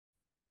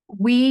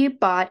We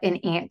bought an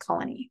ant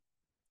colony.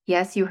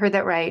 Yes, you heard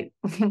that right.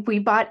 We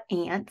bought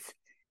ants.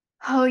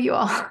 Oh, you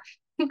all.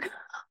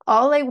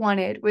 All I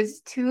wanted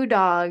was two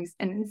dogs,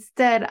 and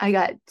instead I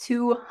got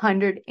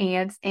 200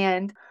 ants.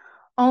 And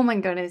oh my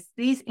goodness,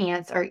 these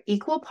ants are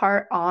equal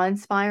part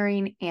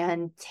awe-inspiring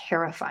and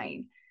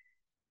terrifying.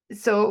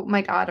 So,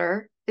 my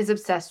daughter is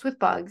obsessed with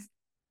bugs.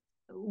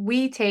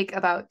 We take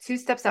about two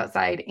steps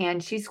outside,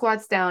 and she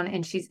squats down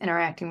and she's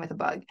interacting with a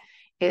bug.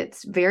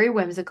 It's very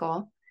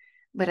whimsical,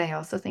 but I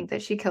also think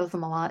that she kills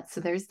them a lot. So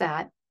there's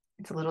that.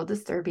 It's a little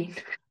disturbing.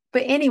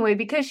 But anyway,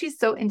 because she's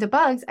so into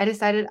bugs, I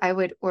decided I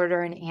would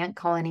order an ant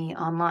colony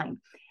online.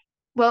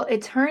 Well,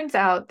 it turns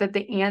out that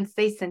the ants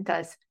they sent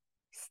us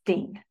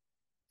sting.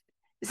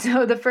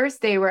 So the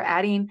first day we're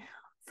adding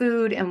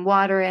food and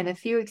water and a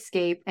few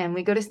escape, and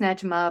we go to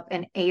snatch them up,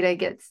 and Ada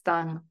gets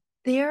stung.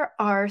 There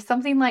are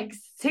something like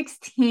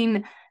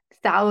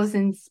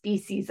 16,000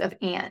 species of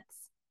ants.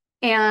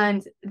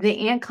 And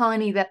the ant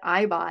colony that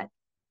I bought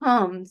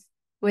comes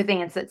with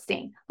ants that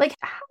sting. Like,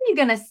 how are you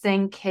going to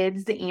send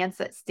kids the ants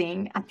that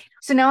sting?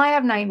 So now I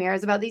have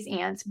nightmares about these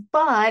ants,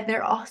 but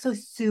they're also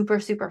super,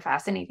 super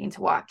fascinating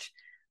to watch,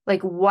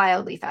 like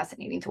wildly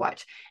fascinating to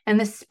watch. And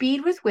the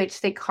speed with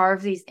which they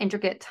carve these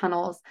intricate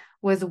tunnels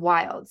was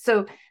wild.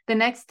 So the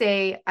next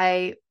day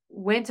I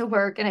went to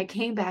work and I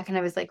came back and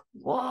I was like,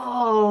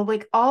 whoa,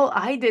 like all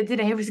I did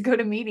today was go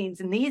to meetings,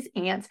 and these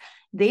ants,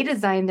 they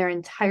designed their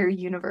entire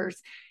universe.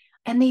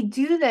 And they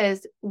do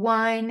this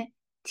one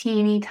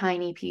teeny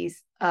tiny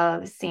piece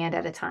of sand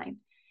at a time.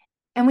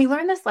 And we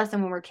learn this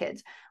lesson when we're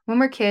kids. When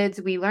we're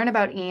kids, we learn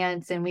about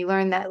ants and we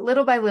learn that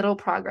little by little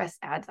progress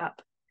adds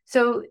up.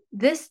 So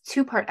this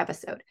two-part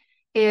episode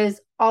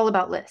is all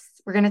about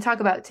lists. We're going to talk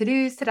about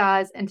to-dos,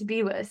 to-dos, and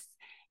to-be lists.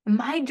 And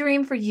my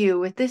dream for you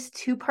with this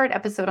two-part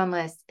episode on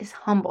lists is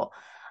humble.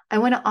 I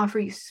want to offer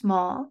you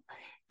small,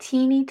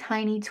 teeny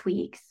tiny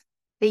tweaks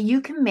that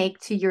you can make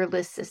to your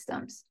list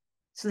systems.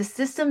 So the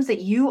systems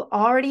that you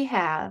already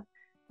have,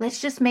 let's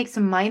just make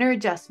some minor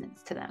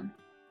adjustments to them,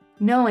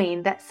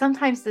 knowing that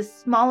sometimes the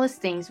smallest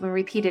things, when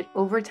repeated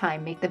over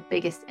time, make the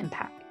biggest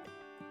impact.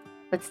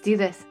 Let's do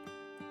this.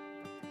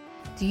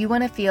 Do you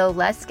want to feel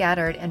less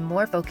scattered and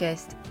more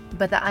focused,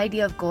 but the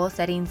idea of goal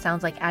setting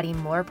sounds like adding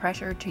more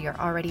pressure to your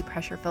already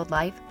pressure-filled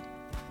life?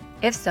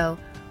 If so,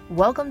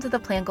 welcome to the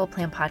Plan Goal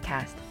Plan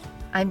podcast.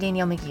 I'm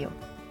Danielle McGue.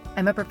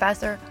 I'm a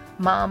professor,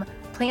 mom,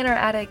 planner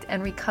addict,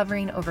 and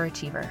recovering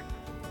overachiever.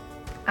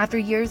 After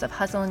years of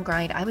hustle and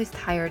grind, I was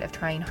tired of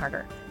trying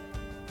harder.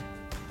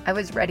 I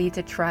was ready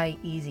to try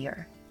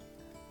easier.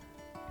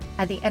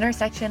 At the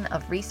intersection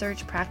of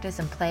research, practice,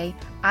 and play,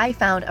 I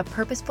found a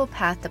purposeful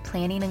path to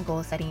planning and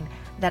goal setting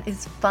that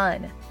is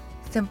fun,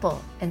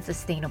 simple, and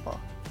sustainable.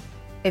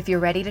 If you're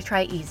ready to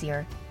try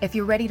easier, if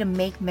you're ready to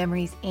make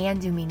memories and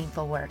do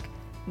meaningful work,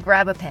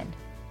 grab a pen.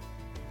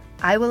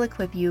 I will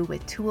equip you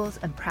with tools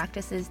and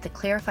practices to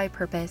clarify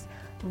purpose,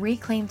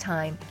 reclaim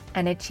time,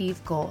 and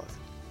achieve goals,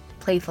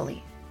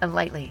 playfully and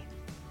lightly.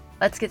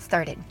 Let's get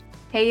started.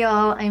 Hey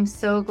y'all, I'm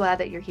so glad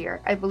that you're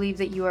here. I believe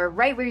that you are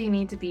right where you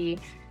need to be,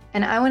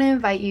 and I want to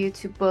invite you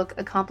to book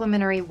a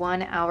complimentary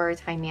 1-hour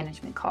time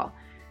management call.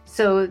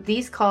 So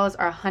these calls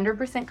are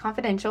 100%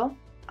 confidential.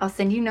 I'll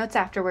send you notes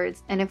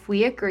afterwards, and if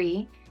we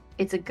agree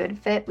it's a good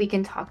fit, we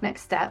can talk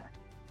next step.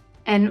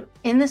 And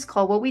in this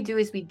call, what we do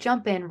is we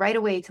jump in right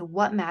away to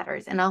what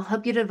matters, and I'll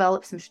help you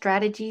develop some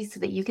strategies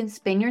so that you can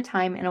spend your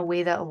time in a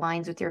way that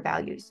aligns with your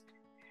values.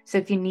 So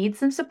if you need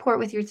some support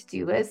with your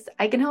to-do list,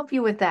 I can help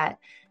you with that.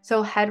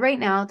 So head right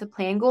now to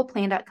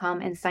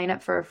plangoalplan.com and sign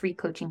up for a free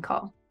coaching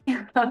call.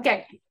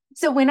 Okay.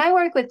 So when I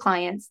work with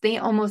clients, they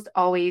almost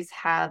always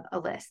have a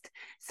list.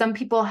 Some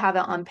people have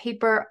it on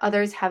paper,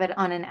 others have it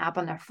on an app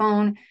on their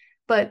phone,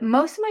 but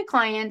most of my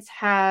clients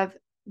have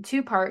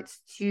two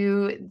parts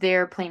to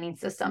their planning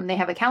system. They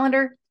have a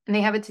calendar and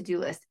they have a to-do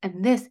list,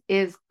 and this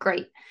is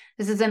great.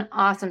 This is an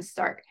awesome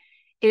start.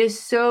 It is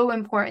so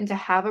important to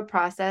have a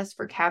process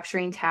for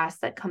capturing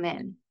tasks that come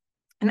in.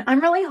 And I'm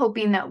really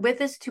hoping that with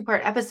this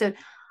two-part episode,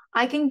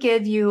 I can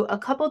give you a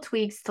couple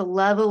tweaks to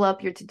level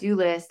up your to-do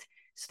list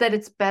so that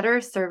it's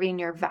better serving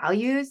your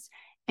values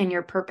and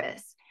your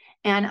purpose.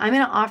 And I'm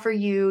going to offer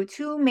you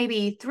 2,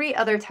 maybe 3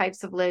 other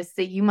types of lists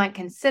that you might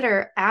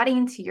consider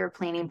adding to your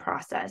planning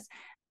process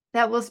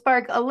that will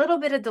spark a little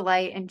bit of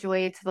delight and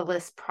joy to the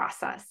list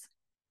process.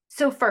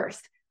 So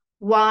first,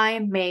 why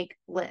make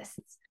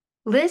lists?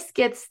 Lists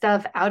get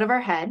stuff out of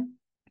our head,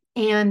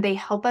 and they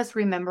help us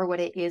remember what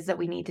it is that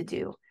we need to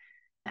do.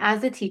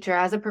 As a teacher,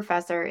 as a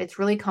professor, it's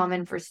really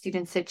common for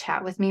students to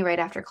chat with me right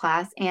after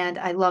class, and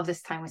I love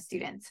this time with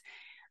students.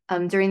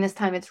 During this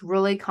time, it's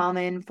really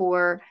common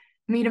for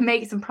me to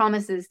make some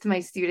promises to my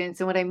students.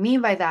 And what I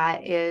mean by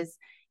that is,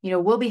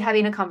 we'll be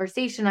having a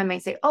conversation. I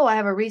might say, oh, I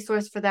have a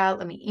resource for that.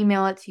 Let me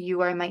email it to you.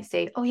 Or I might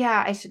say, oh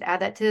yeah, I should add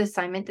that to the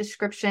assignment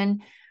description.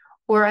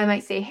 Or I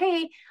might say,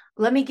 hey,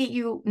 let me get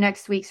you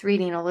next week's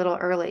reading a little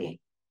early.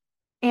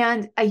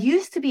 And I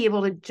used to be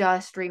able to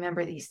just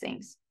remember these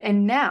things.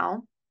 And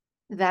now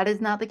that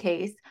is not the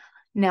case.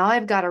 Now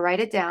I've got to write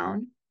it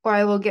down. or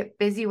I will get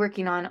busy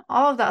working on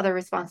all of the other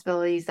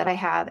responsibilities that I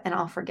have and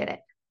I'll forget it.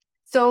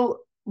 So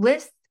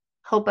lists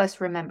help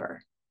us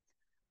remember,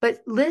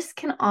 but lists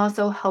can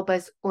also help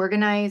us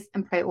organize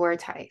and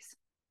prioritize.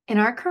 In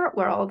our current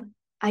world,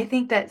 I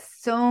think that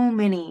so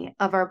many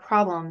of our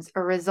problems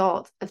are a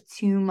result of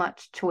too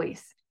much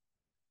choice.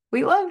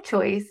 We love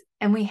choice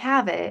and we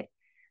have it,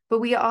 but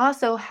we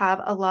also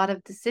have a lot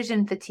of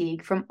decision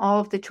fatigue from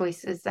all of the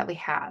choices that we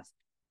have.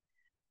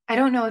 I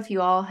don't know if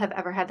you all have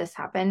ever had this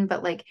happen,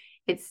 but like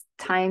it's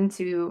time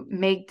to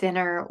make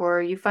dinner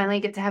or you finally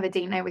get to have a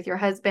date night with your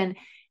husband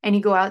and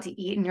you go out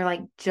to eat and you're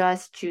like,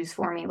 just choose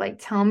for me. Like,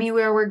 tell me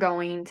where we're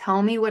going.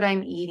 Tell me what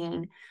I'm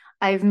eating.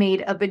 I've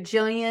made a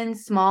bajillion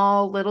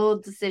small little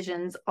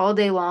decisions all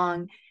day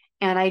long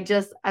and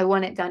I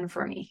want it done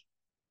for me.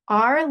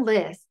 Our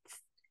lists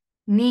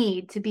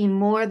need to be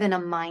more than a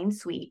mind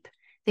sweep.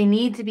 They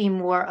need to be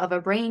more of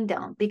a brain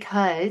dump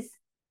because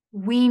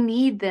we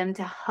need them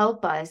to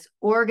help us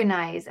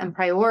organize and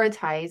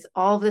prioritize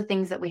all of the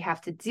things that we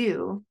have to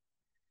do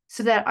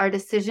so that our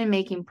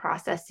decision-making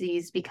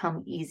processes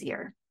become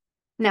easier.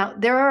 Now,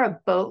 there are a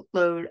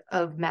boatload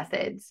of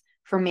methods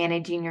for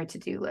managing your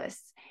to-do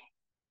lists.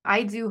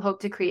 I do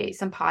hope to create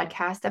some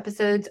podcast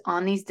episodes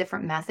on these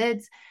different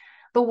methods,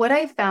 but what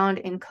I found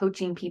in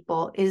coaching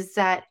people is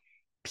that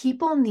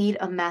people need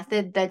a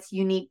method that's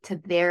unique to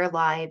their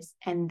lives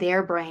and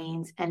their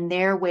brains and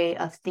their way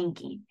of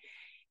thinking.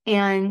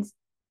 And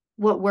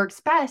what works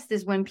best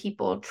is when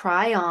people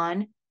try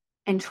on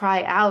and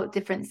try out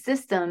different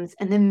systems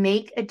and then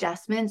make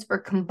adjustments or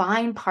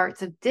combine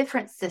parts of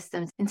different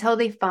systems until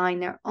they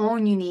find their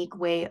own unique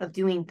way of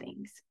doing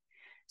things.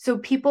 So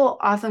people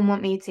often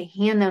want me to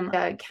hand them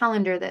a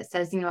calendar that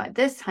says, at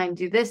this time,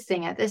 do this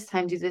thing, at this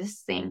time, do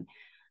this thing.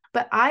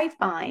 But I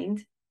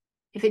find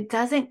if it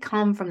doesn't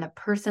come from the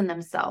person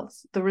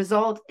themselves, the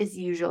result is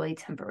usually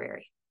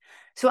temporary.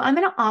 So I'm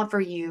going to offer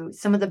you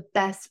some of the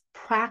best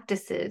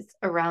practices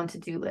around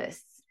to-do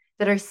lists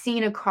that are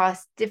seen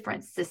across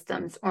different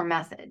systems or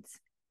methods.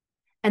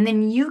 And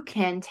then you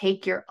can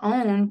take your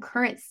own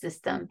current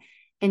system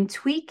and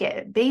tweak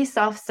it based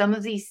off some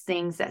of these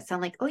things that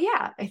sound like, oh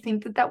yeah, I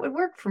think that would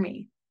work for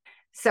me.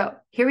 So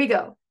here we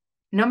go.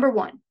 Number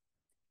 1,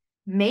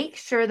 make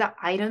sure the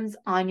items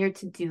on your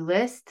to-do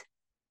list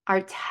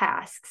are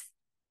tasks,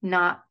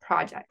 not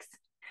projects.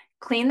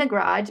 Clean the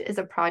garage is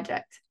a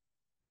project.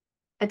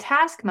 A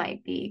task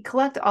might be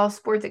collect all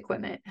sports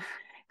equipment,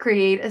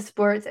 create a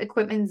sports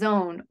equipment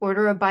zone,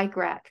 order a bike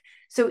rack.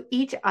 So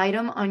each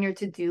item on your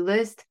to-do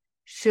list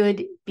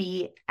should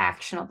be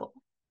actionable.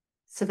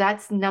 So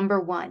that's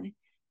number 1.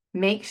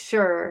 Make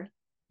sure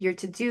your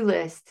to-do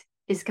list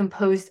is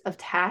composed of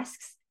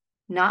tasks,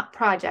 not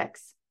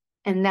projects,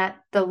 and that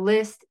the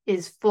list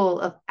is full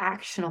of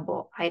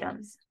actionable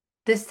items.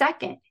 The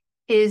second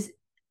is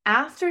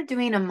after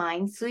doing a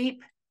mind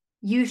sweep,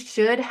 you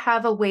should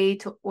have a way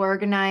to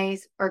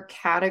organize or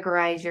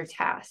categorize your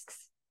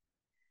tasks.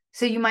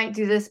 So you might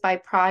do this by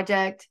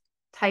project,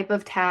 type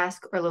of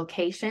task, or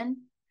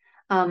location.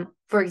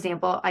 For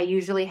example, I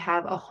usually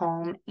have a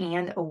home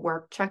and a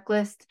work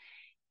checklist,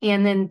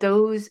 and then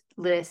those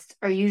lists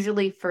are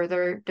usually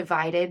further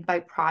divided by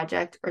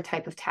project or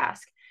type of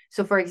task.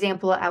 So for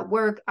example, at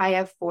work, I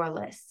have 4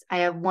 lists. I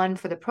have one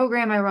for the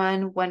program I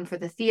run, one for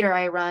the theater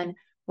I run,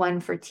 one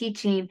for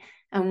teaching,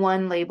 and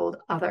one labeled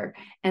other.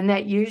 And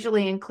that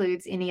usually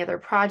includes any other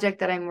project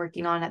that I'm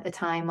working on at the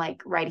time,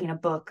 like writing a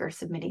book or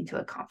submitting to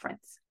a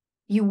conference.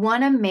 You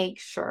want to make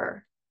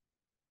sure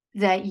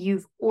that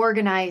you've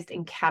organized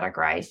and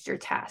categorized your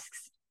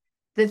tasks.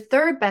 The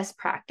third best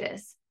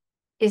practice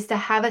is to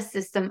have a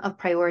system of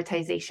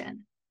prioritization.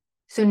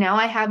 So now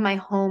I have my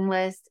home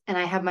list and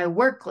I have my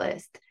work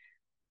list,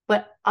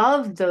 but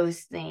of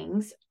those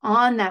things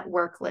on that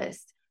work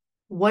list,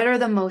 what are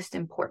the most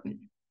important?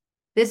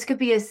 This could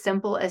be as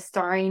simple as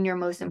starring your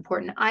most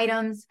important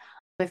items.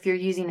 If you're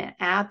using an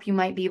app, you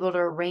might be able to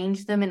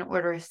arrange them in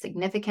order of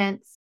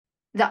significance.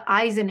 The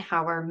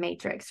Eisenhower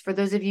matrix, for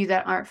those of you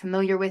that aren't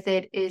familiar with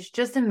it, is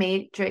just a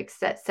matrix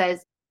that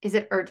says, is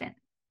it urgent?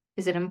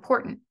 Is it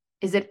important?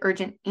 Is it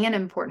urgent and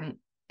important?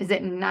 Is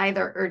it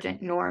neither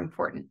urgent nor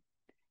important?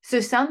 So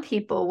some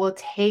people will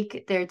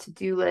take their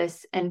to-do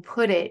list and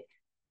put it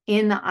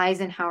in the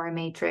Eisenhower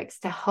matrix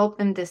to help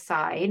them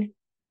decide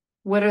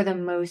what are the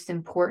most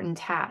important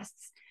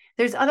tasks.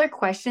 There's other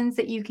questions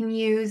that you can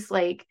use,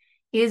 like,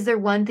 is there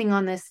one thing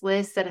on this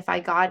list that if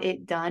I got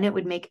it done, it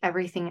would make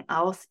everything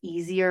else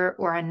easier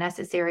or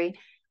unnecessary?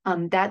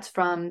 That's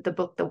from the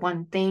book, The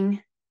One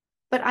Thing.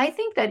 But I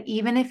think that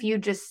even if you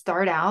just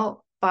start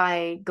out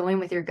by going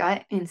with your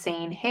gut and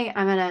saying, hey,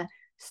 I'm going to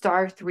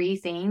star 3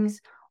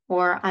 things,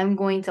 or I'm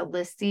going to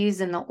list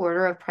these in the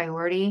order of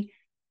priority,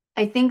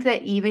 I think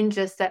that even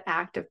just that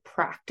act of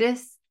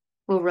practice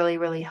will really,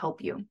 really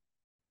help you.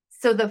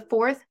 So the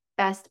 4th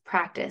best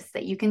practice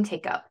that you can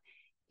take up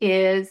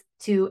is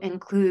to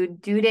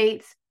include due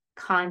dates,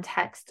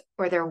 context,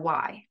 or their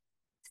why.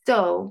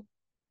 So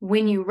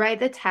when you write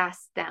the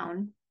tasks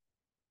down,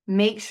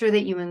 make sure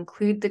that you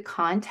include the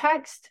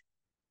context,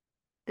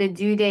 the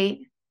due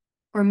date,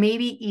 or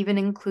maybe even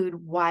include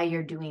why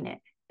you're doing it.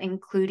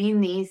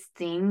 Including these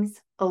things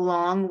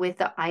along with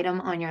the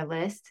item on your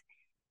list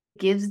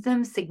gives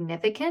them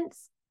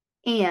significance.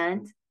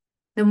 And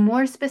the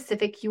more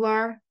specific you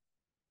are,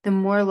 the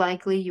more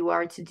likely you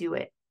are to do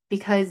it,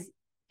 because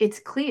it's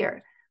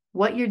clear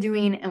what you're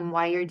doing and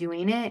why you're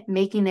doing it,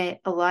 making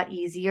it a lot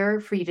easier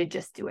for you to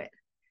just do it.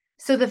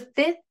 So the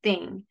fifth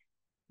thing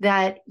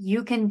that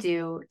you can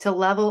do to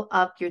level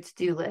up your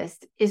to-do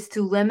list is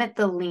to limit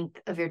the length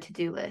of your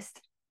to-do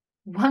list.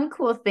 One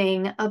cool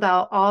thing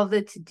about all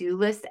the to-do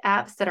list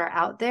apps that are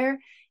out there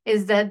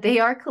is that they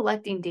are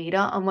collecting data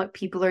on what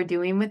people are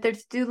doing with their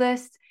to-do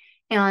list.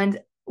 And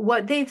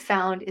what they've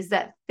found is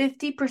that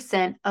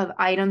 50% of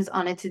items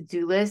on a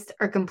to-do list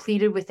are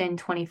completed within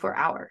 24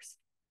 hours,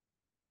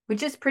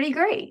 which is pretty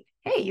great.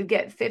 Hey, you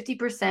get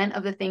 50%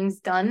 of the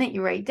things done that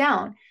you write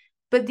down,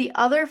 but the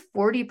other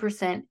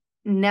 40%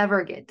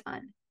 never get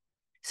done.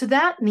 So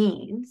that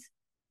means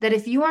that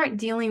if you aren't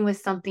dealing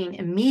with something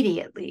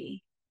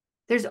immediately,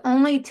 there's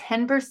only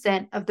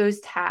 10% of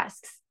those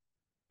tasks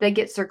that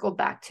get circled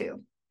back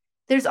to.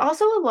 There's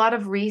also a lot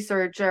of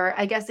research, or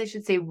I guess I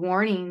should say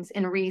warnings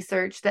in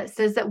research, that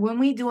says that when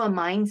we do a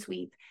mind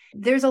sweep,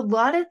 there's a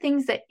lot of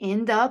things that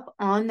end up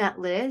on that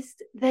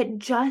list that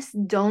just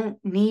don't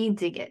need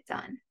to get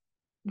done.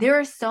 There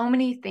are so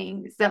many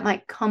things that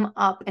might come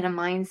up in a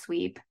mind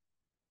sweep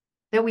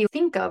that we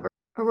think of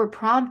or we're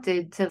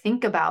prompted to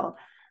think about,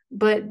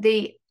 but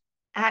they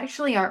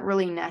actually aren't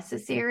really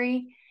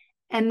necessary.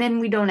 And then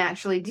we don't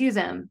actually do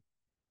them.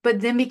 But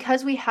then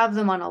because we have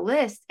them on a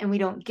list and we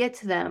don't get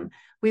to them,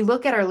 we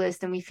look at our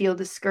list and we feel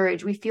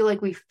discouraged. We feel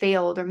like we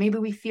failed, or maybe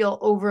we feel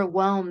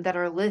overwhelmed that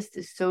our list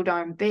is so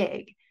darn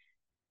big.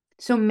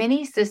 So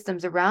many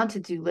systems around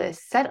to-do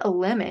lists set a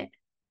limit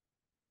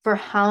for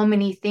how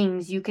many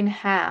things you can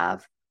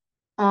have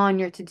on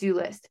your to-do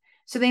list.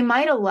 So they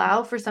might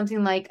allow for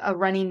something like a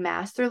running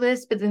master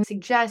list, but then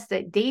suggest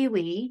that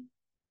daily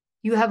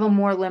you have a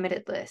more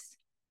limited list.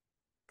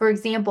 For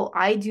example,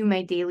 I do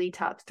my daily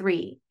top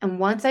 3. And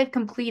once I've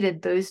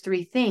completed those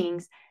 3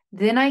 things,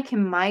 then I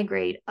can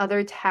migrate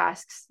other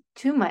tasks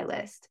to my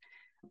list.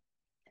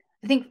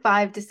 I think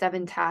 5 to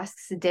 7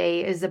 tasks a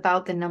day is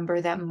about the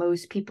number that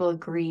most people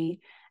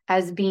agree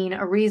as being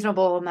a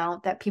reasonable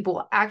amount that people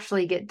will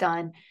actually get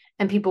done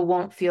and people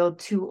won't feel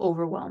too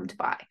overwhelmed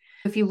by.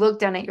 If you look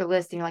down at your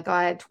list and you're like, oh,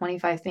 I had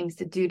 25 things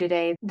to do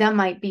today, that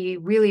might be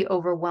really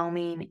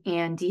overwhelming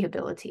and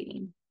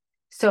debilitating.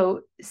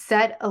 So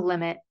set a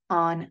limit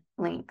on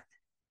length.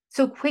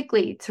 So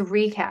quickly to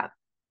recap,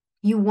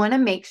 you want to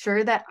make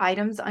sure that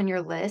items on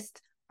your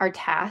list are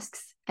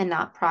tasks and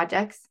not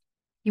projects.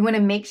 You want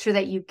to make sure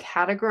that you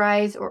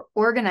categorize or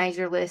organize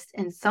your list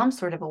in some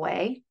sort of a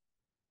way.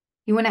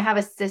 You want to have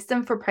a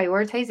system for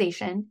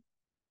prioritization.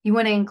 You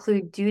want to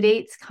include due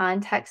dates,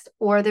 context,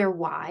 or their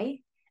why.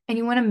 And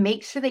you want to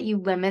make sure that you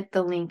limit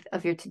the length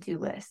of your to-do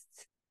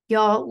lists.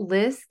 Y'all,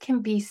 lists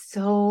can be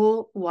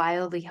so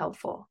wildly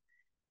helpful.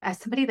 As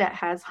somebody that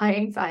has high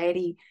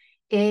anxiety,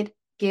 it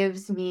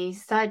gives me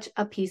such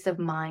a peace of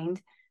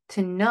mind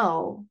to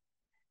know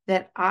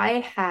that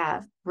I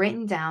have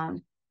written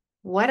down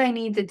what I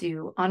need to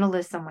do on a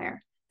list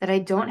somewhere, that I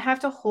don't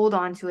have to hold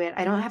on to it.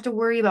 I don't have to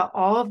worry about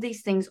all of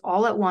these things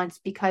all at once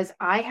because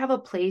I have a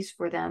place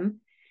for them.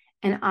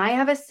 And I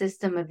have a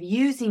system of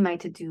using my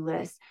to-do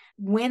list.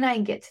 When I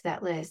get to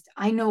that list,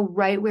 I know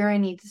right where I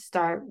need to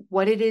start,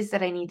 what it is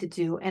that I need to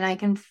do, and I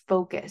can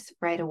focus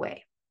right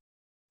away.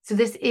 So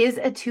this is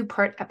a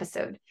 2-part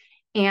episode.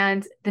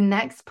 And the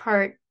next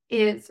part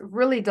is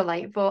really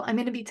delightful. I'm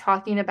going to be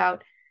talking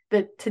about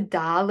the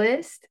to-do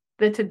list,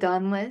 the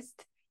to-done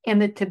list,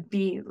 and the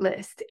to-be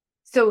list.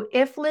 So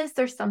if lists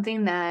are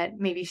something that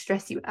maybe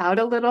stress you out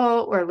a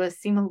little, or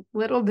lists seem a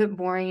little bit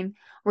boring,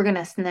 we're going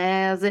to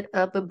snazz it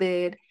up a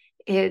bit.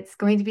 It's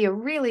going to be a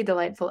really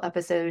delightful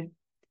episode.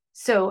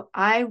 So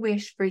I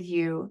wish for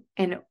you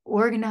an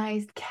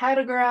organized,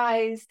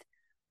 categorized,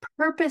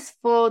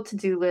 purposeful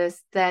to-do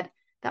list that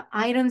the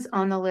items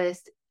on the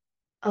list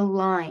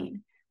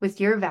align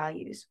with your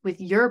values, with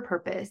your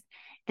purpose,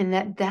 and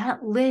that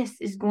list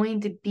is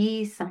going to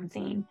be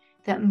something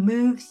that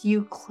moves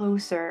you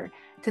closer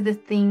to the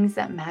things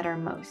that matter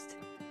most.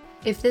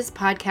 If this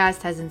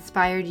podcast has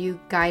inspired you,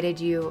 guided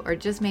you, or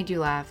just made you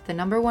laugh, the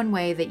number one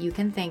way that you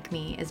can thank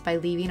me is by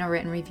leaving a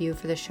written review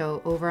for the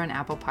show over on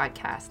Apple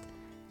Podcast.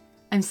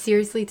 I'm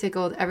seriously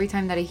tickled every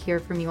time that I hear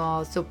from you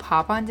all, so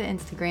pop onto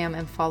Instagram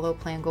and follow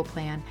Plan Goal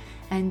Plan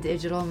and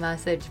digital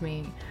message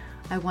me.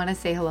 I want to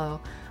say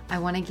hello. I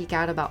want to geek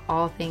out about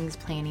all things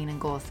planning and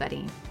goal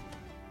setting.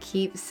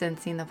 Keep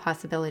sensing the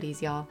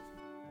possibilities, y'all.